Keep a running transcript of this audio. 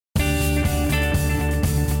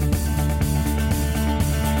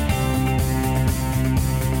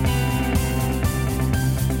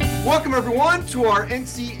Welcome, everyone, to our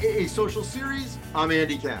NCAA social series. I'm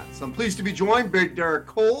Andy Katz. I'm pleased to be joined by Derrick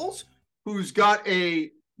Coles, who's got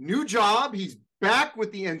a new job. He's back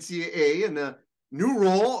with the NCAA in a new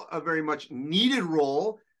role, a very much needed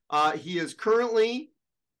role. He is currently,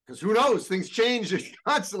 because who knows, things change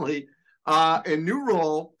constantly, a new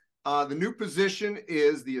role. The new position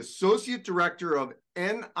is the Associate Director of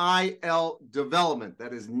NIL Development.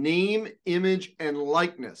 That is name, image, and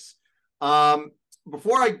likeness.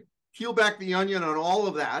 Before I peel back the onion on all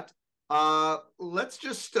of that, let's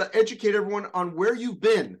just educate everyone on where you've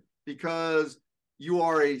been, because you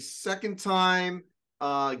are a second-time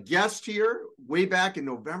guest here way back in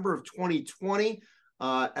November of 2020.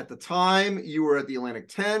 At the time, you were at the Atlantic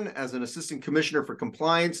 10 as an Assistant Commissioner for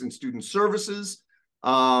Compliance and Student Services.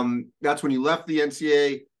 That's when you left the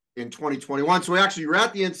NCAA in 2021. So actually, you were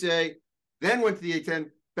at the NCAA, then went to the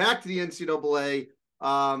A10, back to the NCAA.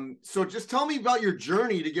 So just tell me about your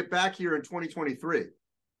journey to get back here in 2023.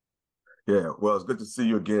 Yeah, well, it's good to see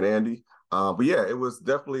you again, Andy. But yeah, it was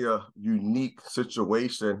definitely a unique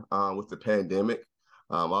situation with the pandemic.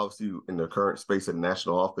 Obviously, in the current space at the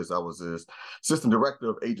national office, I was the Assistant Director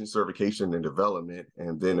of Agent Certification and Development,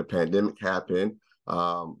 and then the pandemic happened.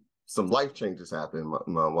 Some life changes happened.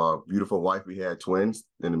 My beautiful wife, we had twins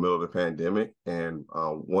in the middle of the pandemic and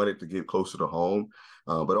wanted to get closer to home,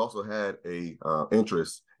 but also had a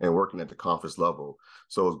interest in working at the conference level.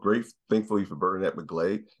 So it was great, thankfully, for Bernadette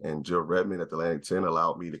McGlade and Jill Redmond at the Atlantic 10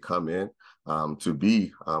 allowed me to come in to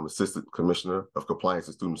be Assistant Commissioner of Compliance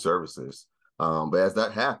and Student Services. But as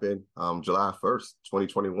that happened, July 1st,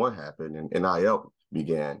 2021 happened and NIL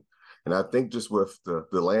began. And I think just with the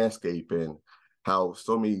landscape and how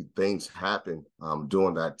so many things happened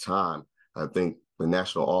during that time, I think the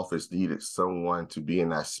national office needed someone to be in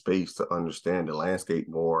that space to understand the landscape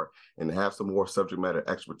more and have some more subject matter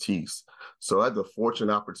expertise. So I had the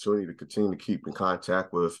fortunate opportunity to continue to keep in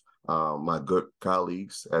contact with my good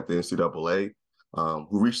colleagues at the NCAA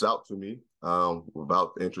who reached out to me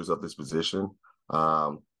about the interest of this position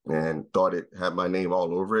and thought it had my name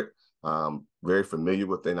all over it. Very familiar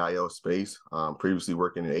with the NIL space, previously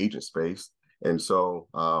working in the agent space. And so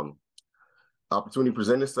opportunity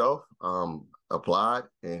presented itself, applied,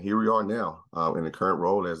 and here we are now in the current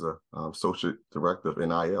role as a Associate Director of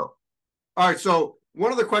NIL. All right, so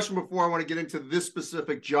one other question before I want to get into this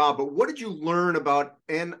specific job, but what did you learn about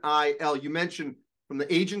NIL? You mentioned from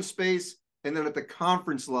the agent space and then at the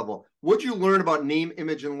conference level. What did you learn about name,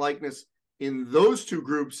 image, and likeness in those two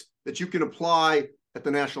groups that you can apply at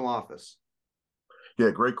the national office?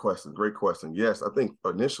 Yeah, great question. Great question. Yes, I think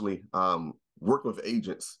initially working with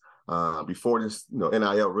agents before this,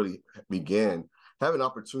 NIL really began, have an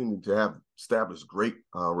opportunity to have established great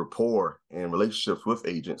rapport and relationships with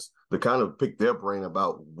agents to kind of pick their brain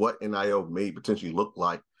about what NIL may potentially look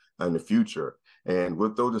like in the future. And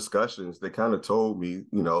with those discussions, they kind of told me,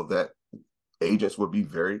 that agents would be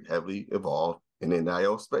very heavily involved in the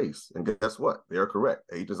NIL space. And guess what? They're correct.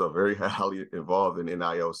 Agents are very highly involved in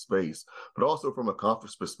NIL space, but also from a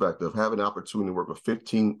conference perspective, having an opportunity to work with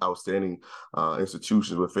 15 outstanding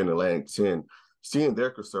institutions within Atlantic 10, seeing their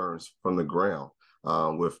concerns from the ground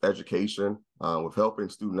with education, with helping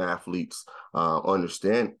student athletes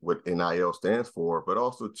understand what NIL stands for, but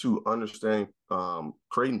also to understand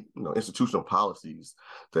creating institutional policies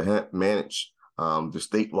to manage the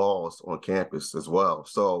state laws on campus as well.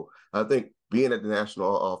 So I think being at the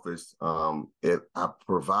national office, I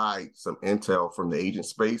provide some intel from the agent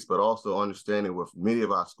space, but also understanding what many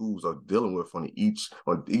of our schools are dealing with on each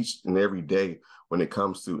and every day when it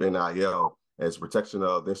comes to NIL as protection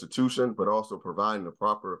of the institution, but also providing the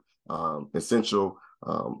proper essential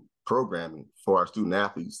programming for our student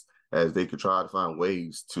athletes as they could try to find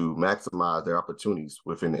ways to maximize their opportunities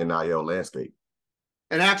within the NIL landscape.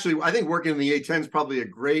 And actually, I think working in the A10 is probably a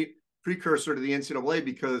great precursor to the NCAA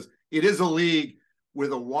because it is a league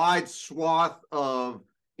with a wide swath of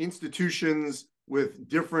institutions with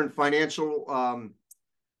different financial,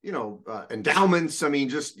 endowments. I mean,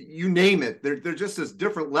 just you name it. They're just as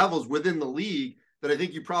different levels within the league that I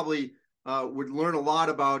think you probably would learn a lot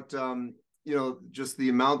about, just the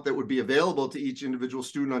amount that would be available to each individual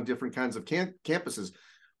student on different kinds of campuses.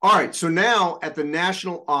 All right, so now at the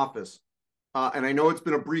national office, and I know it's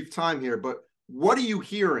been a brief time here, but what are you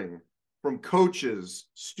hearing from coaches,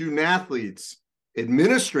 student athletes,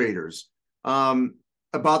 administrators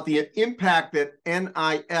about the impact that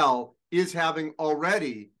NIL is having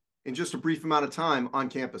already in just a brief amount of time on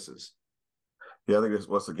campuses? Yeah, I think it's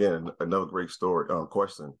once again another great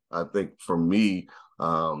question. I think for me,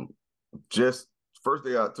 just first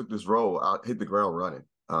day I took this role, I hit the ground running.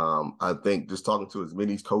 I think just talking to as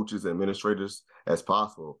many coaches and administrators as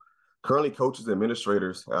possible, Currently, coaches and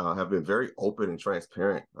administrators have been very open and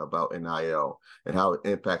transparent about NIL and how it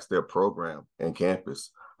impacts their program and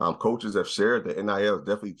campus. Coaches have shared that NIL has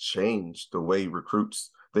definitely changed the way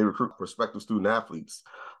they recruit prospective student athletes.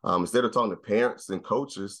 Instead of talking to parents and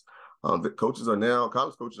coaches, college coaches are now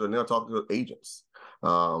talking to agents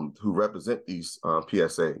who represent these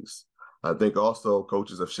PSAs. I think also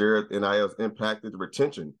coaches have shared NIL has impacted the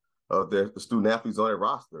retention of the student athletes on their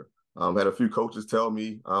roster. Had a few coaches tell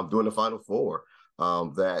me during the Final Four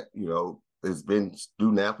that, there's been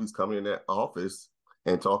student athletes coming in that office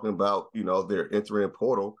and talking about, their entering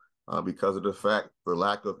portal because of the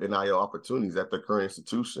lack of NIL opportunities at their current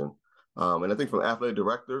institution. And I think from athletic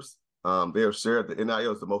directors, they have shared that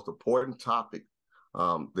NIL is the most important topic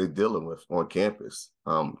they're dealing with on campus.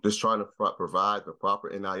 Just trying to provide the proper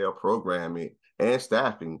NIL programming and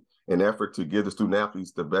staffing in an effort to give the student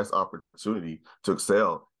athletes the best opportunity to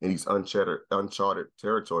excel in these uncharted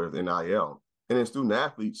territory of NIL. And then student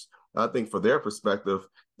athletes, I think from their perspective,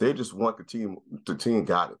 they just want continued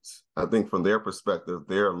guidance. I think from their perspective,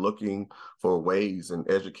 they're looking for ways and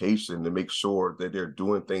education to make sure that they're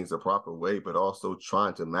doing things the proper way, but also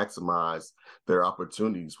trying to maximize their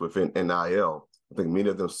opportunities within NIL. I think many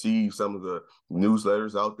of them see some of the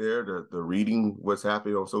newsletters out there, they're reading what's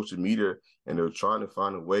happening on social media, and they're trying to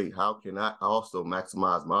find a way, how can I also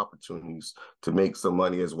maximize my opportunities to make some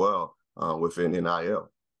money as well within NIL?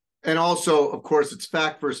 And also, of course, it's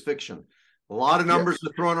fact versus fiction. A lot of numbers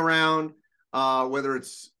are thrown around, whether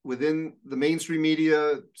it's within the mainstream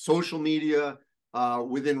media, social media,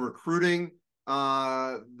 within recruiting,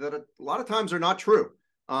 that a lot of times are not true.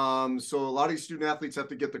 So a lot of these student athletes have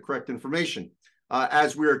to get the correct information.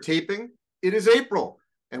 As we are taping, it is April.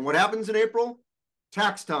 And what happens in April?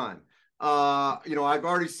 Tax time. I've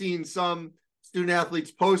already seen some student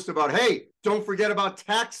athletes post about, hey, don't forget about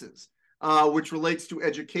taxes, which relates to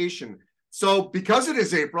education. So because it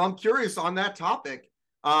is April, I'm curious on that topic.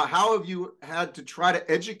 How have you had to try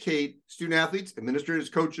to educate student athletes, administrators,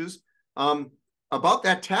 coaches, about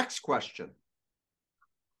that tax question?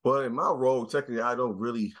 Well, in my role, technically, I don't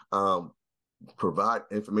really provide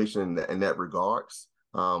information in that regards.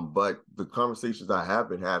 But the conversations I have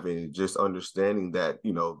been having, just understanding that,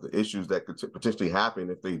 the issues that could potentially happen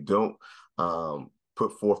if they don't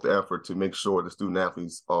put forth the effort to make sure the student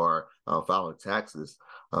athletes are filing taxes.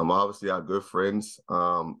 Obviously, our good friends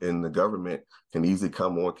in the government can easily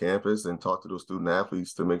come on campus and talk to those student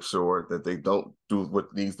athletes to make sure that they don't do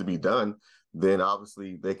what needs to be done. Then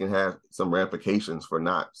obviously they can have some ramifications for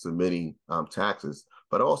not submitting taxes.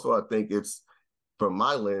 But also, I think it's, from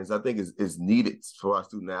my lens, I think it's needed for our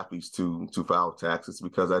student athletes to file taxes,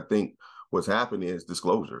 because I think what's happening is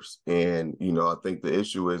disclosures. And, I think the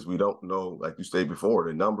issue is we don't know, like you stated before,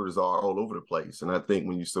 the numbers are all over the place. And I think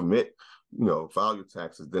when you submit, file your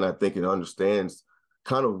taxes, then I think it understands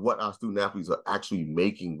kind of what our student athletes are actually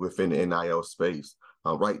making within the NIL space.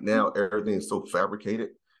 Right now, everything is so fabricated,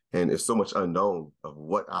 and it's so much unknown of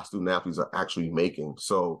what our student athletes are actually making.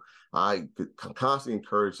 So I constantly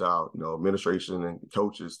encourage our, administration and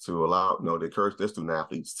coaches to allow, to encourage their student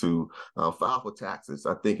athletes to file for taxes.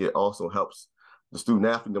 I think it also helps the student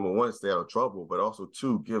athlete, number one, stay out of trouble, but also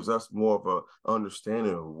two, gives us more of a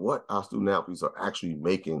understanding of what our student athletes are actually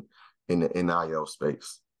making in the NIL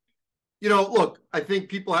space. Look, I think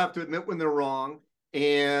people have to admit when they're wrong.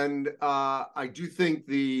 And I do think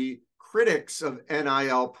the critics of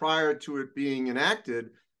NIL prior to it being enacted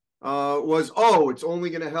was, it's only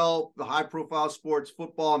going to help the high-profile sports,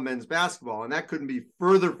 football and men's basketball. And that couldn't be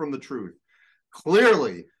further from the truth.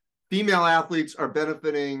 Clearly, female athletes are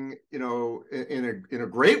benefiting, in a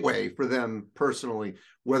great way for them personally,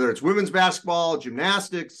 whether it's women's basketball,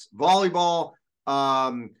 gymnastics, volleyball,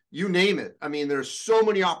 you name it. I mean, there's so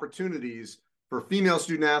many opportunities for female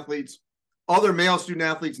student athletes, other male student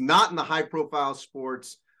athletes, not in the high-profile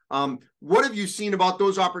sports. What have you seen about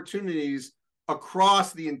those opportunities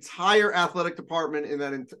across the entire athletic department in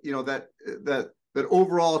that, that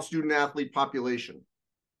overall student athlete population?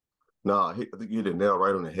 No, I think you hit the nail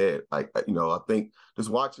right on the head. I think just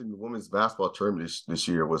watching the women's basketball tournament this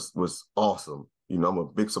year was awesome. I'm a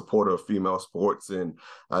big supporter of female sports, and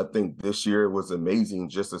I think this year was amazing,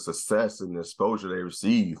 just the success and the exposure they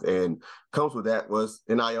received. And comes with that was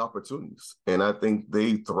NIL opportunities. And I think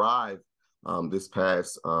they thrived this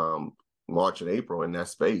past March and April in that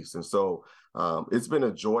space. And so it's been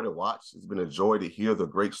a joy to watch. It's been a joy to hear the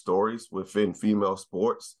great stories within female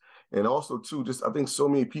sports. And also, too, just I think so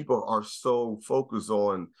many people are so focused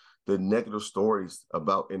on the negative stories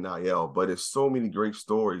about NIL, but it's so many great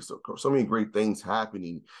stories, so many great things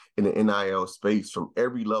happening in the NIL space from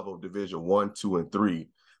every level of Division 1, 2, and 3.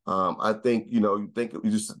 I think, you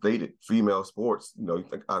just stated female sports. You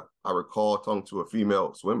think I recall talking to a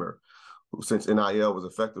female swimmer who, since NIL was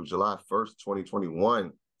effective July 1st,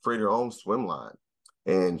 2021, created her own swim line.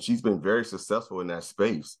 And she's been very successful in that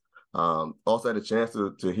space. Also had a chance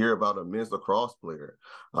to hear about a men's lacrosse player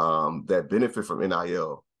that benefit from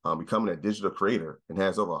NIL, becoming a digital creator and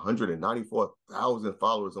has over 194,000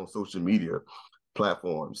 followers on social media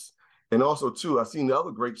platforms. And also, too, I've seen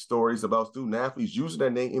other great stories about student athletes using their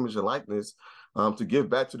name, image, and likeness to give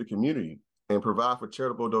back to the community and provide for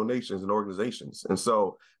charitable donations and organizations. And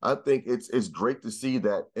so I think it's great to see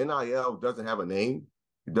that NIL doesn't have a name.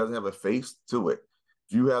 It doesn't have a face to it.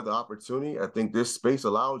 If you have the opportunity, I think this space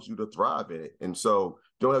allows you to thrive in it. And so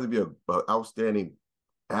you don't have to be an outstanding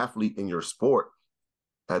athlete in your sport.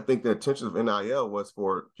 I think the intention of NIL was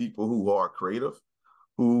for people who are creative,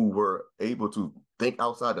 who were able to think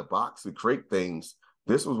outside the box and create things.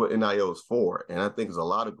 This was what NIL is for. And I think there's a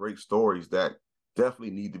lot of great stories that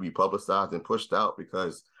definitely need to be publicized and pushed out,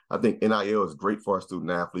 because I think NIL is great for our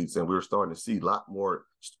student athletes. And we're starting to see a lot more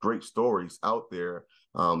great stories out there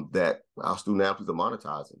that our student athletes are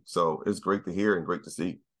monetizing. So it's great to hear and great to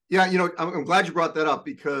see. Yeah, I'm glad you brought that up,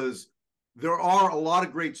 because there are a lot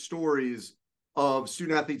of great stories of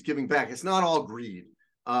student athletes giving back. It's not all greed.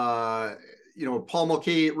 Paul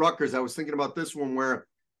Mulcahy at Rutgers, I was thinking about this one where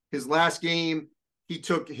his last game, he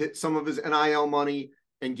took some of his NIL money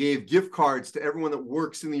and gave gift cards to everyone that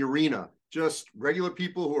works in the arena, just regular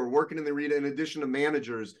people who are working in the arena, in addition to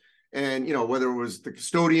managers. And, whether it was the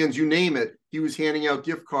custodians, you name it, he was handing out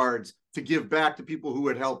gift cards to give back to people who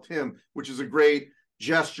had helped him, which is a great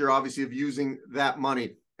gesture, obviously, of using that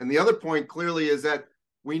money. And the other point clearly is that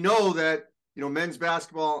we know that, men's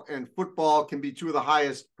basketball and football can be two of the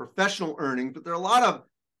highest professional earning, but there are a lot of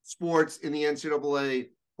sports in the NCAA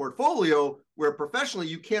portfolio where professionally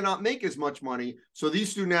you cannot make as much money. So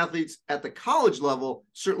these student athletes at the college level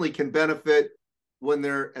certainly can benefit when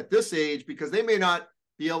they're at this age, because they may not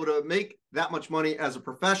be able to make that much money as a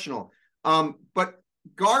professional. But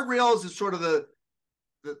guardrails is sort of the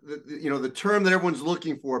term that everyone's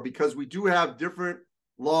looking for, because we do have different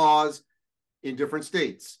laws in different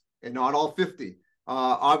states, and not all 50.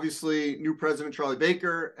 Obviously, new President Charlie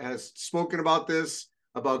Baker has spoken about this,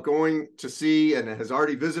 about going to see, and has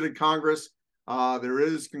already visited Congress. There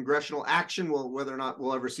is congressional action. Well, whether or not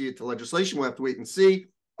we'll ever see it to legislation, we'll have to wait and see,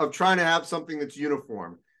 of trying to have something that's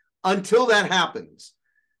uniform. Until that happens,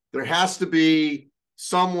 there has to be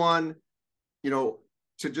someone, to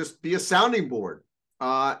just be a sounding board.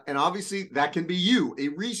 And obviously that can be you, a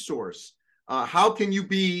resource. How can you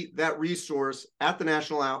be that resource at the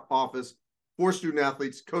national office for student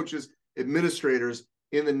athletes, coaches, administrators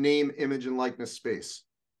in the name, image, and likeness space?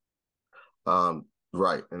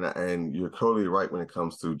 Right. And you're totally right when it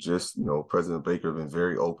comes to just, President Baker has been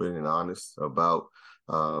very open and honest about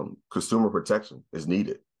consumer protection is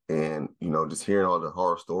needed. And, just hearing all the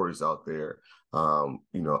horror stories out there,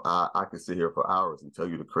 I could sit here for hours and tell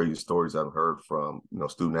you the crazy stories I've heard from,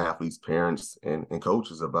 student athletes, parents, and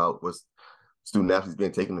coaches about what's student athletes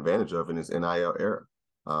being taken advantage of in this NIL era.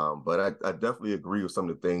 But I definitely agree with some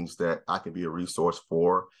of the things that I can be a resource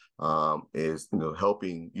for, is,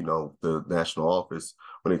 helping, the national office.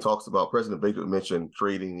 When he talks about, President Baker mentioned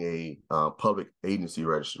creating a public agency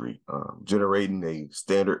registry, generating a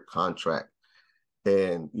standard contract,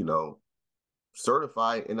 and,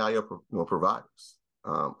 certify NIL providers.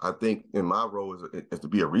 I think in my role is to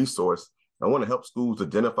be a resource. I want to help schools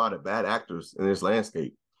identify the bad actors in this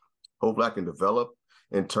landscape. Hopefully I can develop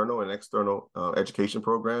internal and external education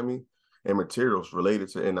programming and materials related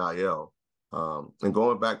to NIL. And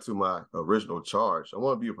going back to my original charge, I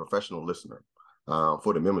want to be a professional listener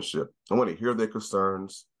for the membership. I want to hear their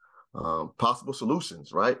concerns, possible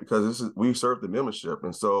solutions, right? Because we serve the membership.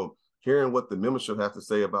 And so hearing what the membership has to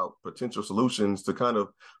say about potential solutions to kind of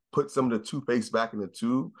put some of the toothpaste back in the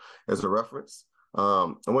tube as a reference.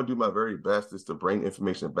 I want to do my very best is to bring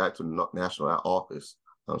information back to the national office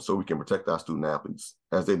so we can protect our student athletes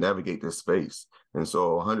as they navigate this space. And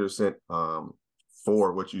so 100%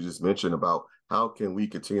 for what you just mentioned about how can we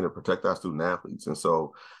continue to protect our student athletes. And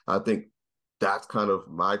so I think that's kind of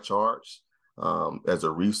my charge as a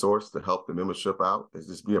resource to help the membership out, is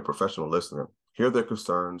just be a professional listener, hear their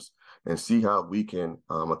concerns, and see how we can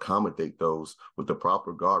accommodate those with the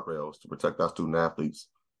proper guardrails to protect our student athletes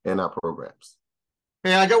and our programs.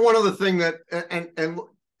 Hey, I got one other thing that,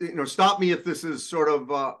 and stop me if this is sort of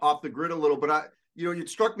off the grid a little, but it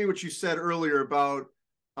struck me what you said earlier about,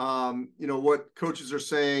 what coaches are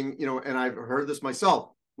saying, and I've heard this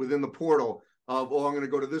myself within the portal of, I'm going to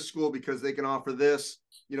go to this school because they can offer this,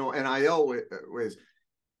 NIL ways.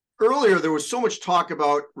 earlier there was so much talk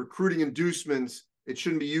about recruiting inducements. It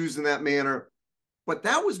shouldn't be used in that manner, but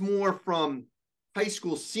that was more from high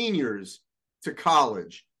school seniors to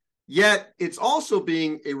college. Yet it's also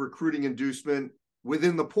being a recruiting inducement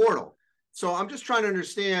within the portal. So I'm just trying to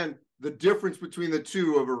understand the difference between the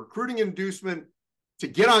two of a recruiting inducement to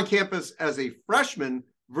get on campus as a freshman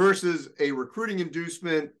versus a recruiting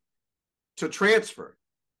inducement to transfer.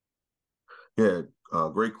 Yeah,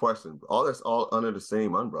 great question. That's all under the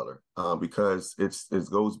same umbrella, because it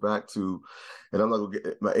goes back to, and I'm not gonna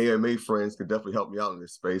get, my AMA friends can definitely help me out in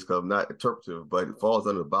this space because I'm not interpretive, but it falls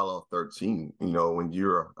under the bylaw 13. When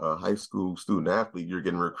you're a high school student athlete, you're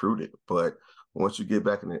getting recruited, but once you get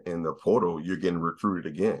back in the portal, you're getting recruited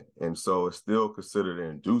again. And so it's still considered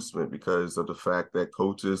an inducement because of the fact that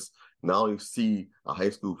coaches not only see a high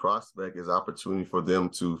school prospect as opportunity for them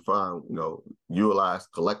to find, utilize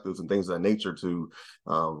collectives and things of that nature to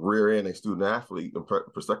rear in a student athlete, a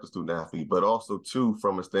prospective student athlete, but also too,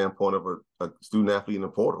 from a standpoint of a student athlete in the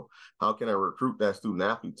portal. How can I recruit that student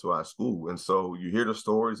athlete to our school? And so you hear the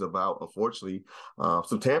stories about, unfortunately,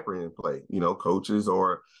 some tampering in play, coaches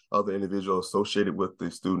or other individuals associated with the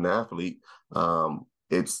student athlete.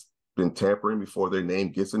 It's been tampering before their name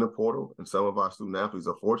gets in the portal. And some of our student athletes,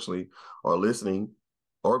 unfortunately, are listening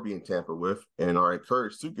or being tampered with and are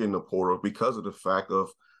encouraged to get in the portal because of the fact of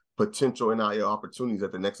potential NIL opportunities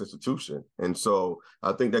at the next institution. And so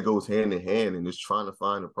I think that goes hand in hand in just trying to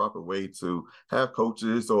find a proper way to have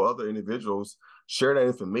coaches or other individuals share that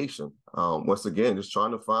information. Once again, just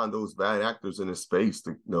trying to find those bad actors in the space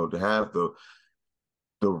to have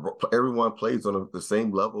everyone plays on the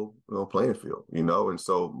same level, playing field, and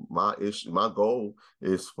so my goal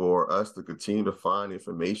is for us to continue to find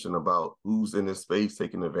information about who's in this space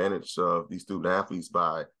taking advantage of these student athletes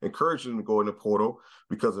by encouraging them to go in the portal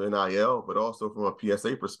because of NIL, but also from a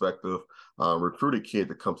PSA perspective, recruit a kid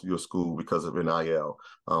to come to your school because of NIL.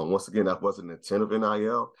 Once again, that wasn't the intent of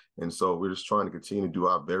NIL, and so we're just trying to continue to do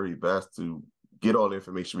our very best to get all the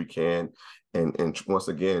information we can, and once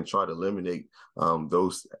again, try to eliminate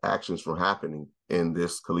those actions from happening in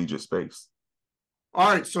this collegiate space.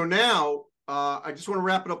 All right, so now I just want to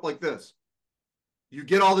wrap it up like this. You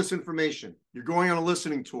get all this information. You're going on a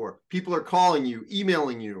listening tour. People are calling you,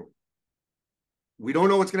 emailing you. We don't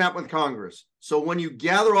know what's going to happen with Congress. So when you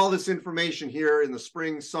gather all this information here in the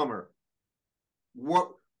spring, summer, what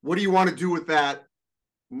do you want to do with that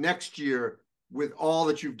next year with all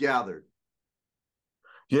that you've gathered?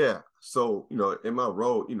 Yeah. So, in my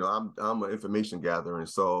role, I'm an information gatherer. And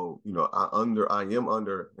so, I am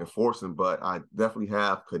under enforcement, but I definitely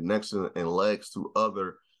have connection and legs to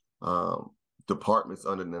other departments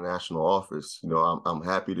under the national office. I'm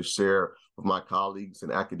happy to share with my colleagues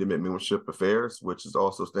in academic membership affairs, which is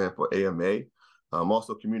also stand for AMA.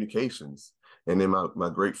 Also communications, and then my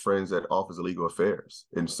great friends at Office of Legal Affairs.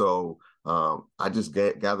 And so I just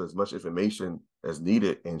gather as much information as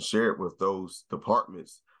needed and share it with those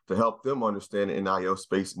departments to help them understand the NIL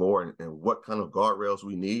space more and what kind of guardrails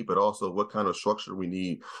we need, but also what kind of structure we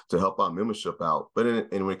need to help our membership out. But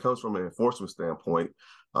and when it comes from an enforcement standpoint,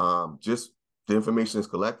 just the information is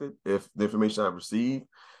collected. If the information I receive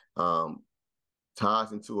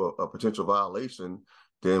ties into a potential violation,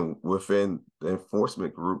 then within the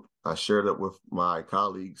enforcement group, I share that with my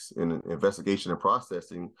colleagues in investigation and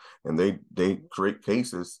processing, and they create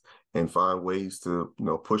cases and find ways to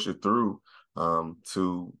push it through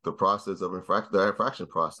to the process of the infraction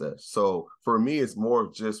process. So for me, it's more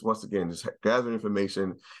of just, once again, just gathering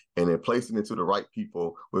information and then placing it to the right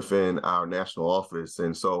people within our national office.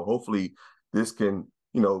 And so hopefully this can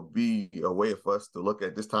be a way for us to look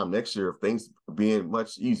at this time next year of things being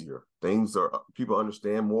much easier. People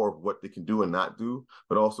understand more of what they can do and not do,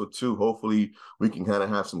 but also too, hopefully we can kind of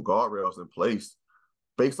have some guardrails in place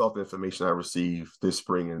based off the information I received this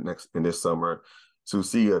spring and this summer to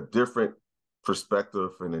see a different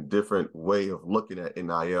perspective and a different way of looking at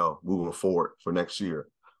NIL moving forward for next year.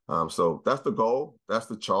 So that's the goal, that's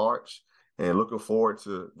the charge. And looking forward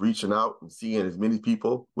to reaching out and seeing as many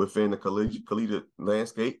people within the collegiate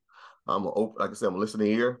landscape. Like I said, I'm a listening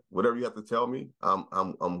ear. Whatever you have to tell me,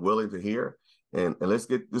 I'm willing to hear. And let's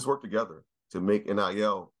get this work together to make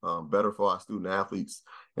NIL better for our student athletes.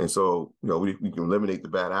 And so, we can eliminate the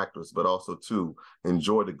bad actors, but also to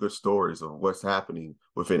enjoy the good stories of what's happening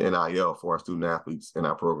within NIL for our student athletes in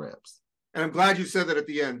our programs. And I'm glad you said that at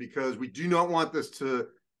the end, because we do not want this to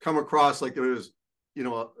come across like there was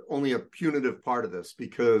only a punitive part of this,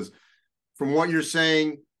 because from what you're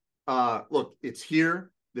saying, look, it's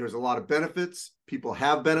here. There's a lot of benefits. People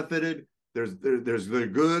have benefited. There's the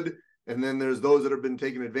good, and then there's those that have been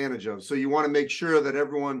taken advantage of. So you want to make sure that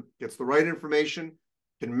everyone gets the right information,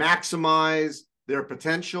 can maximize their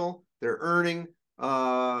potential, their earning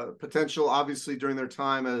potential, obviously during their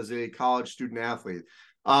time as a college student athlete.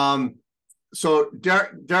 So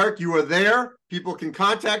Derrick, you are there. People can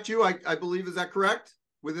contact you, I believe. Is that correct?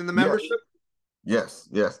 Within the membership? Yes.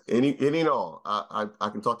 Any and all. I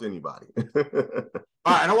can talk to anybody.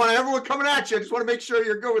 All right. I don't want everyone coming at you. I just want to make sure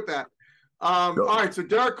you're good with that. All right. So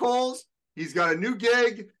Derrick Coles, he's got a new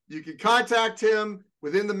gig. You can contact him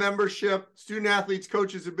within the membership, student athletes,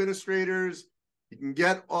 coaches, administrators. You can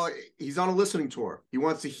get, he's on a listening tour. He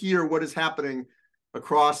wants to hear what is happening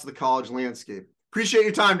across the college landscape. Appreciate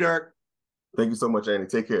your time, Derrick. Thank you so much, Andy.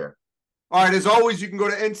 Take care. All right. As always, you can go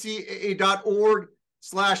to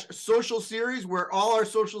ncaa.org/social series, where all our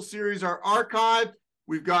social series are archived.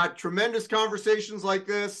 We've got tremendous conversations like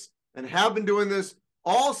this and have been doing this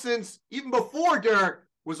all since even before Derrick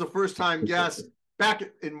was a first-time guest back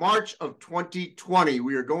in March of 2020.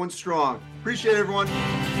 We are going strong. Appreciate it, everyone.